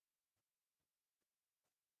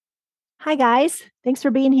Hi, guys. Thanks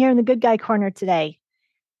for being here in the Good Guy Corner today.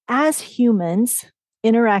 As humans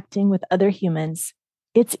interacting with other humans,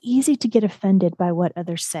 it's easy to get offended by what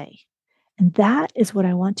others say. And that is what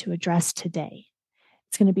I want to address today.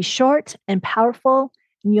 It's going to be short and powerful,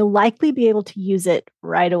 and you'll likely be able to use it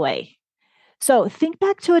right away. So think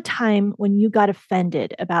back to a time when you got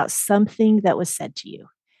offended about something that was said to you.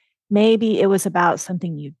 Maybe it was about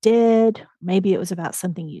something you did, maybe it was about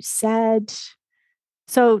something you said.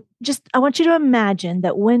 So just I want you to imagine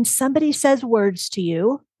that when somebody says words to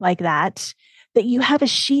you like that you have a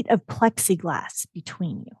sheet of plexiglass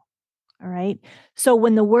between you. All right. So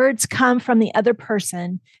when the words come from the other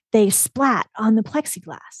person, they splat on the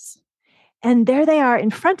plexiglass. And there they are in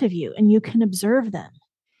front of you, and you can observe them.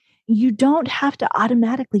 You don't have to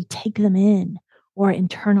automatically take them in or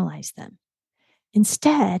internalize them.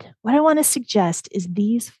 Instead, what I want to suggest is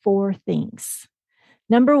these four things.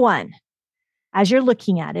 Number one, as you're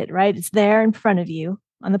looking at it, right? It's there in front of you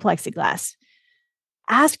on the plexiglass.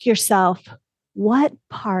 Ask yourself, what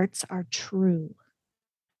parts are true?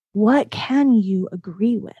 What can you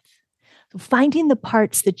agree with? So finding the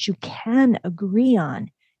parts that you can agree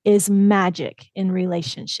on is magic in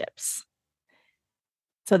relationships.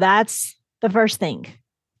 So that's the first thing.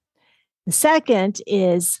 The second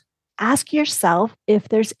is ask yourself if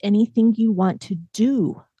there's anything you want to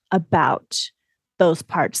do about those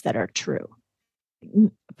parts that are true.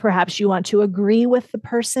 Perhaps you want to agree with the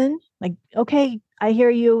person, like, okay, I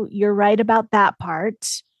hear you. You're right about that part.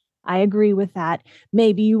 I agree with that.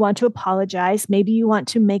 Maybe you want to apologize. Maybe you want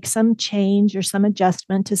to make some change or some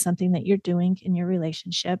adjustment to something that you're doing in your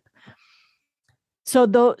relationship.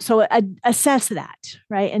 Assess that,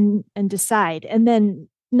 right? And decide. And then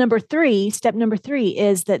step number three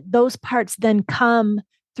is that those parts then come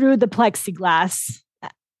through the plexiglass,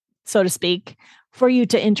 so to speak, for you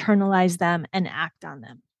to internalize them and act on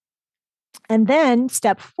them. And then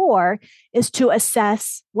step four is to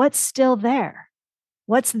assess what's still there.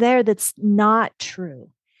 What's there that's not true?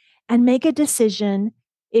 And make a decision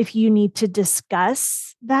if you need to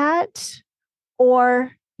discuss that,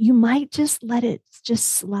 or you might just let it just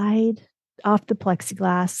slide off the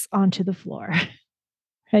plexiglass onto the floor,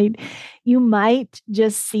 right? You might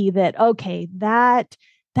just see that, okay, that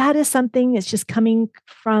is something that's just coming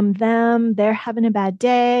from them. They're having a bad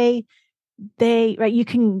day. You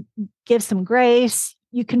can give some grace.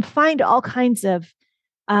 You can find all kinds of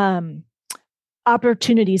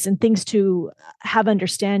opportunities and things to have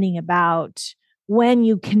understanding about when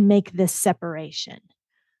you can make this separation.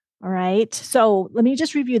 All right. So let me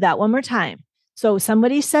just review that one more time. So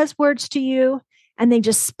somebody says words to you and they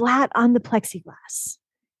just splat on the plexiglass,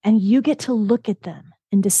 and you get to look at them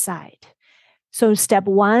and decide. So step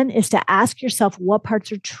one is to ask yourself what parts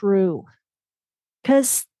are true,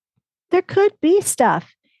 because there could be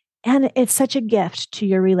stuff. And it's such a gift to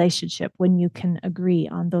your relationship when you can agree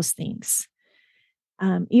on those things.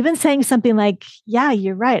 Even saying something like, yeah,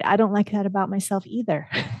 you're right. I don't like that about myself either.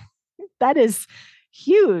 That is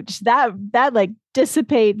huge. That like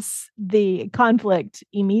dissipates the conflict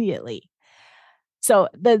immediately. So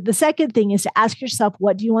the second thing is to ask yourself,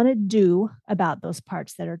 what do you want to do about those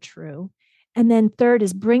parts that are true? And then third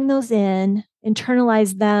is bring those in,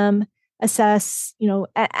 internalize them, assess,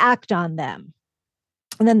 act on them.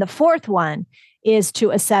 And then the fourth one is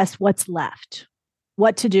to assess what's left,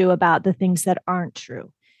 what to do about the things that aren't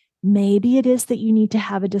true. Maybe it is that you need to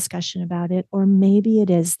have a discussion about it, or maybe it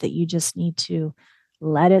is that you just need to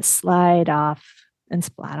let it slide off and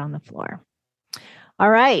splat on the floor. All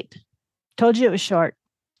right. Told you it was short,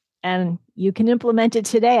 and you can implement it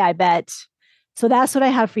today, I bet. So that's what I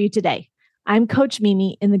have for you today. I'm Coach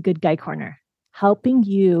Mimi in the Good Guy Corner, helping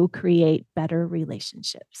you create better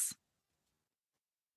relationships.